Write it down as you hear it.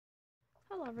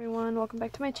Hello everyone, welcome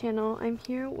back to my channel. I'm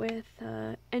here with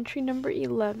entry number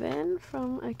 11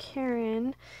 from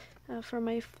Karen for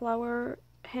my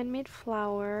handmade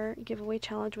flower giveaway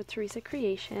challenge with Teresa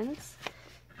Creations.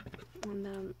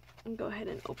 And I'll go ahead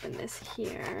and open this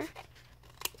here.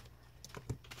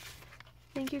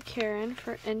 Thank you, Karen,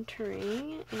 for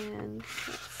entering. And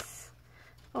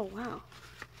oh wow,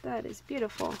 that is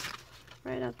beautiful,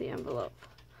 right out the envelope.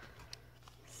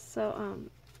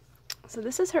 So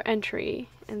this is her entry,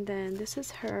 and then this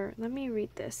is her, let me read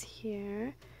this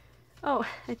here. Oh,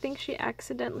 I think she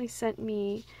accidentally sent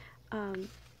me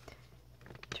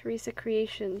Teresa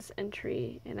Creations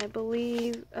entry, and I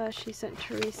believe she sent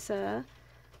Teresa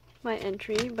my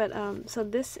entry, but so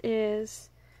this is,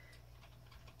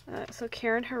 so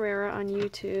Karen Herrera on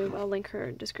YouTube, I'll link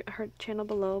her channel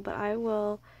below, but I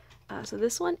will, so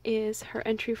this one is her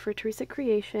entry for Teresa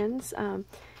Creations.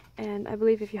 And I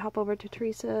believe if you hop over to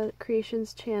Teresa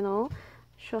Creations channel,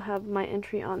 she'll have my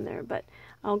entry on there, but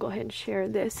I'll go ahead and share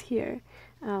this here.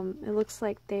 It looks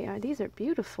like these are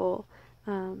beautiful.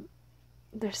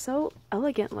 They're so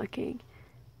elegant looking.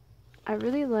 I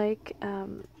really like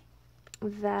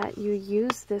that you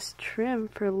use this trim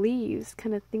for leaves,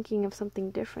 kind of thinking of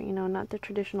something different, you know, not the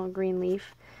traditional green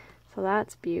leaf. So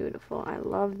that's beautiful. I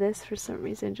love this for some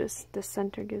reason, just the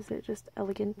center gives it just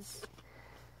elegance.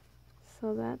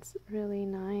 So that's really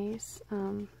nice.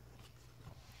 I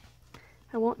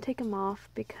won't take them off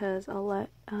because I'll let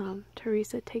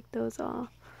Teresa take those off.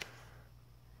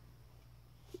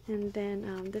 And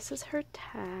then this is her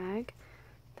tag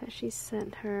that she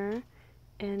sent her,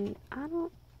 and I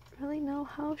don't really know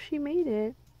how she made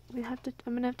it. I'm gonna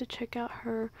have to check out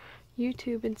her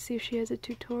YouTube and see if she has a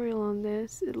tutorial on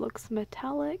this. It looks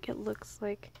metallic. It looks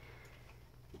like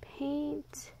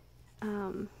paint.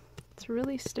 It's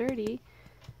really sturdy.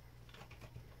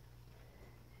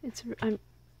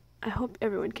 I hope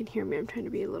everyone can hear me. I'm trying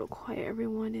to be a little quiet.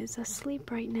 Everyone is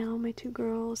asleep right now. My two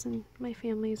girls and my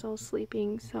family is all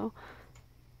sleeping, so I'm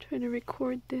trying to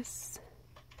record this.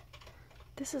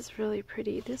 This is really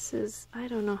pretty. I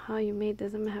don't know how you made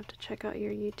this. I'm gonna have to check out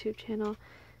your YouTube channel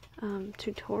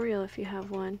tutorial if you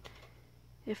have one.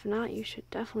 If not, you should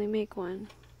definitely make one.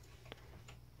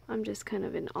 I'm just kind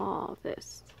of in awe of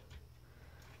this.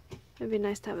 It'd be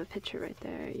nice to have a picture right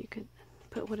there. You could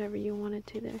put whatever you wanted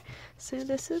to there. So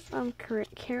this is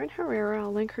Karen Herrera.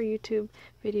 I'll link her YouTube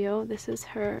video. This is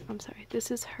her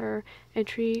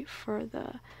entry for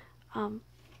the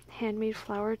handmade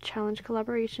flower challenge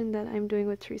collaboration that I'm doing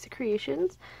with Teresa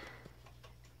Creations.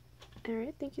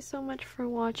 Alright, thank you so much for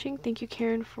watching. Thank you,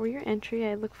 Karen, for your entry.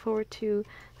 I look forward to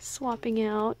swapping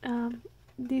out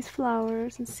these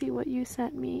flowers and see what you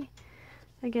sent me.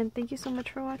 Again, thank you so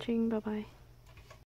much for watching. Bye bye.